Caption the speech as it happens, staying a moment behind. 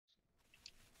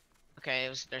Okay,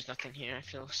 there's nothing here. I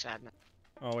feel sad now.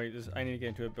 Oh wait, I need to get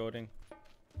into a building.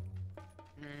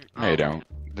 No, you don't.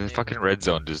 The fucking red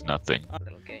zone does nothing. A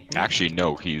little gay. Actually,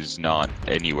 no, he's not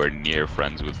anywhere near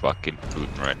friends with fucking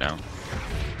Putin right now.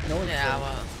 No one's Yeah,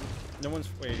 well. No one's.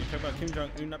 Wait, you talking about Kim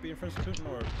Jong-un not being friends with Putin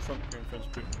or Trump being friends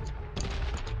with Putin?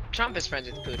 Trump is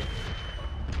friends with Putin.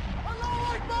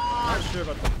 I'm not sure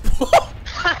about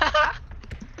that.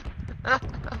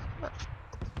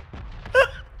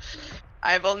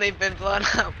 I've only been blown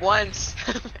up once.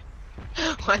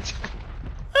 Once.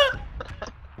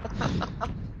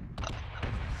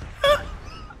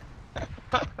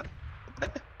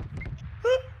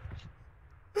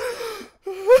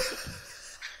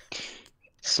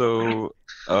 So,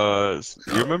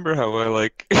 you remember how I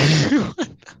like?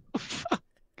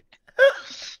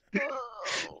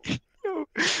 Yo,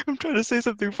 I'm trying to say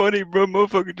something funny, bro.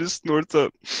 Motherfucker just snorts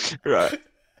up. Right.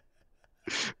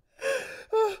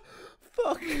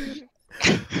 Fuck.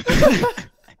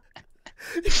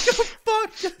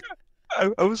 Fuck.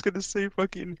 I was gonna say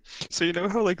fucking. So you know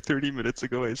how like 30 minutes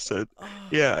ago I said,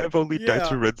 yeah, I've only died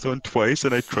to red zone twice,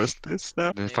 and I trust this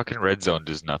now. The fucking red zone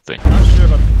does nothing. I'm not sure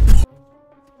about.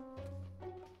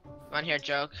 Come on here,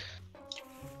 joke.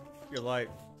 Your life.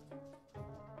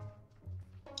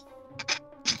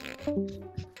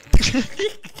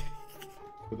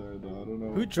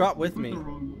 Who dropped with me?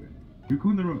 You're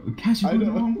going the wrong. Cass, you're going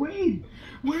the wrong way.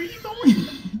 Where are you going?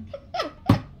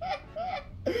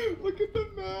 Look at the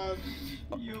map.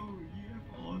 Yo, you have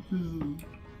autism.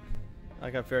 I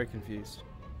got very confused.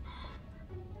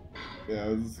 Yeah,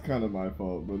 it was kind of my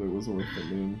fault, but it was worth it,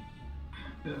 man.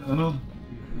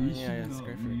 Yeah, it's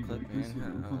great for the clip,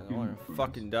 man. I don't wanna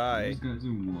fucking die. This guy's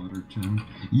in water, Chum.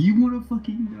 You wanna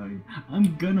fucking die?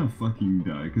 I'm gonna fucking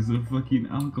die because of fucking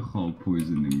alcohol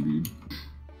poisoning, dude.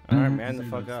 Alright, man, the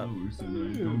fuck up. So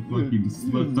that I don't fucking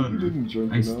stutter. You didn't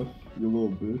drink enough, you little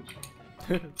bitch.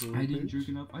 I didn't drink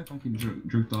enough. I fucking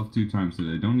jerked off 2 times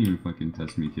today. Don't even fucking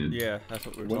test me, kid. Yeah, that's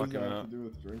what we're What talking does that about. have to do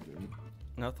with drinking?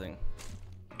 Nothing.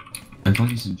 I thought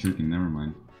you said jerking. Never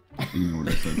mind. Ignore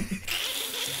what I said.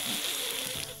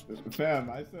 Fam,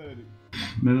 I said.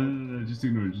 No, just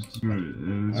ignore it. Just ignore it.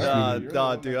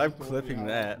 Nah, dude, I'm clipping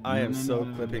that. I am so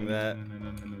clipping that.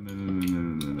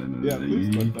 Yeah,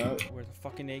 please clip that. Where the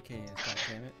fucking AK is,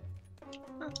 goddammit.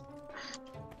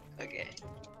 Okay.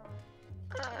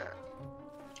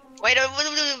 Wait, what do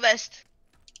we do best?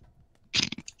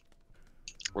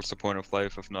 What's the point of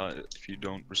life if you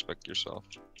don't respect yourself?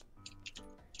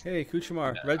 Hey,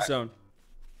 Kuchamar, red zone.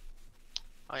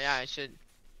 Oh yeah, I should.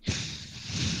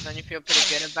 Don't you feel pretty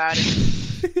good about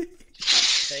it?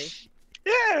 Safe?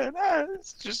 Yeah, nah,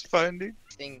 it's just fun, dude.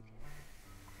 Thing.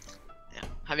 Yeah.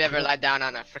 Have you ever lied down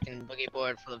on a freaking boogie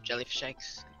board full of jellyfish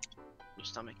eggs? Your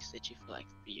stomach's itchy for like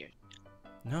 3 years.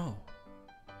 No.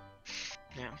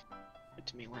 Yeah. Happened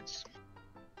to me once.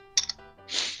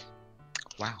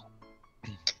 Wow.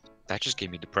 That just gave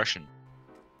me depression.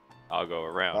 I'll go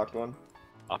around. Knock 1.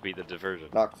 I'll be the diversion.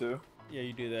 Knock 2. Yeah,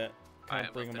 you do that. I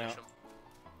Can't bring them out.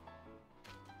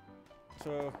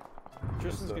 So,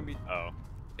 Tristan's gonna be. Oh.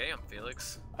 Damn,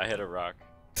 Felix. I hit a rock.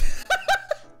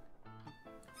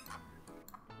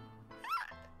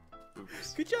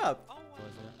 Oops. Good job.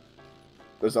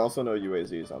 There's also no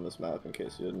UAZs on this map, in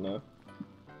case you didn't know.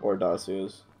 Or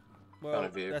dossiers. Well,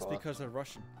 that's because they're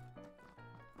Russian.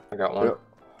 I got one. Yep.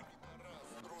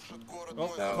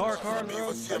 Oh, car on the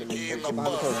road.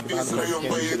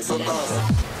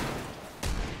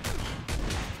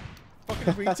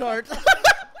 Fucking retard.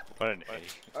 What an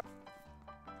A.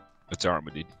 It's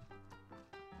Armadillo.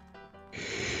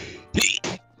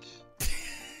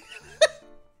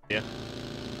 Yeah.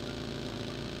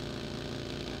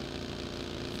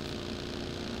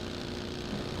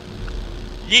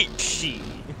 Yeet.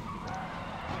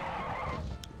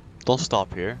 Don't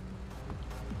stop here.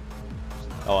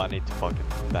 Oh, I need to fucking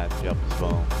badge you up as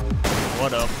well.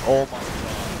 What up? Oh my god.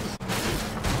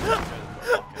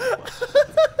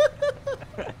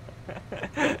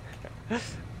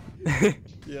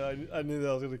 Yeah, I knew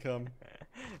that was gonna come.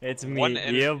 It's me,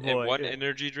 Yeah, boy. one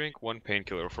energy drink, one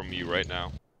painkiller from you right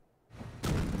now.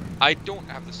 I don't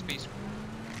have the space.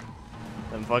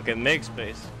 Then fucking make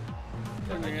space.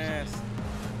 Fucking your ass.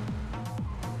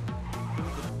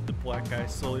 The black guy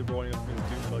slowly rolling up in his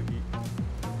dune buggy.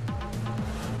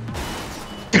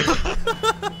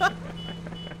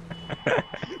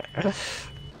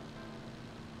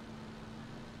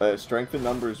 Strength in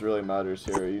numbers really matters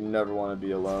here. You never want to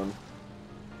be alone.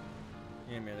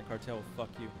 Yeah, man, the cartel will fuck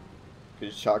you.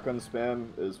 Because shotgun spam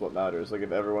is what matters. Like,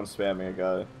 if everyone's spamming a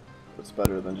guy, it's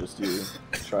better than just you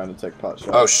trying to take pot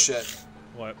shots. Oh shit.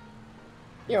 What?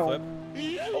 Flip.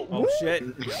 Oh shit.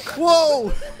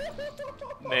 Whoa!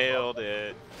 Nailed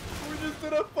it. We just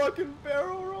did a fucking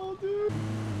barrel roll, dude.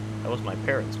 That was my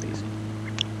parents' PC.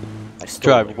 I stole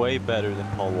Drive it. way better than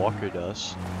Paul Walker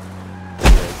does.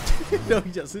 No,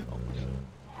 he doesn't.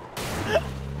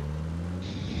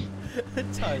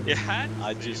 You had to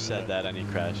I say just said that and he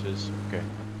crashes. Okay.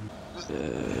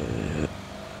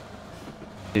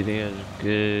 Video is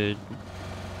good.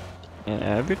 Yeah,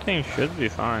 everything should be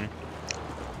fine.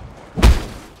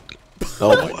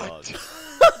 Oh my god.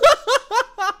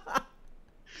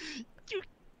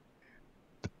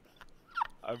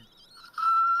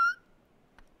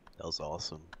 That was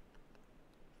awesome.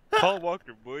 Paul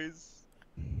Walker, boys.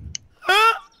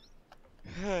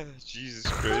 Jesus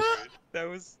Christ. That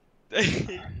was. I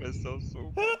hate myself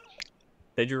so much.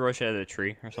 Did you rush out of the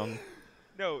tree or something?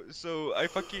 No, so I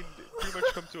fucking pretty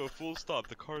much come to a full stop.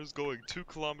 The car is going 2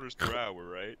 kilometers per hour,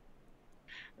 right?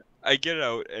 I get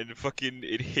out and fucking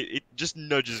it just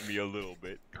nudges me a little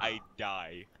bit. I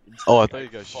die. Oh, I Instantly, thought you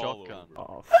got fall shotgun. over.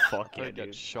 Oh I fuck thought yeah, you got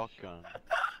dude. shotgun.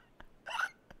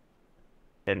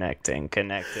 Connected.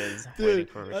 Waiting Dude,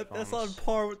 for that's on response.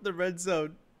 par with the red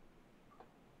zone.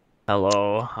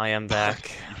 Hello, I am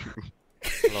back.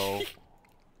 Hello.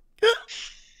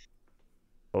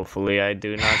 Hopefully I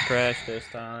do not crash this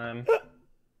time.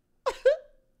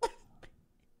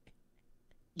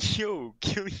 Yo,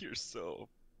 kill yourself.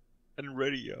 And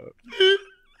ready up.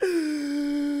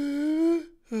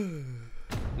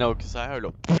 No, cause I heard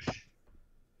a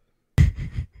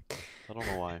I don't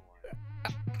know why.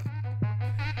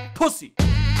 Pussy!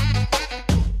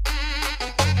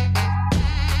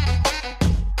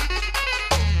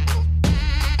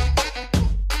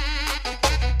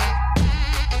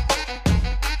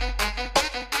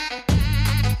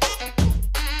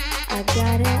 I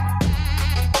got it.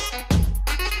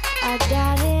 I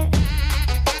got it.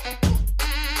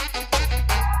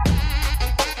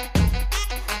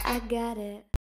 I got it.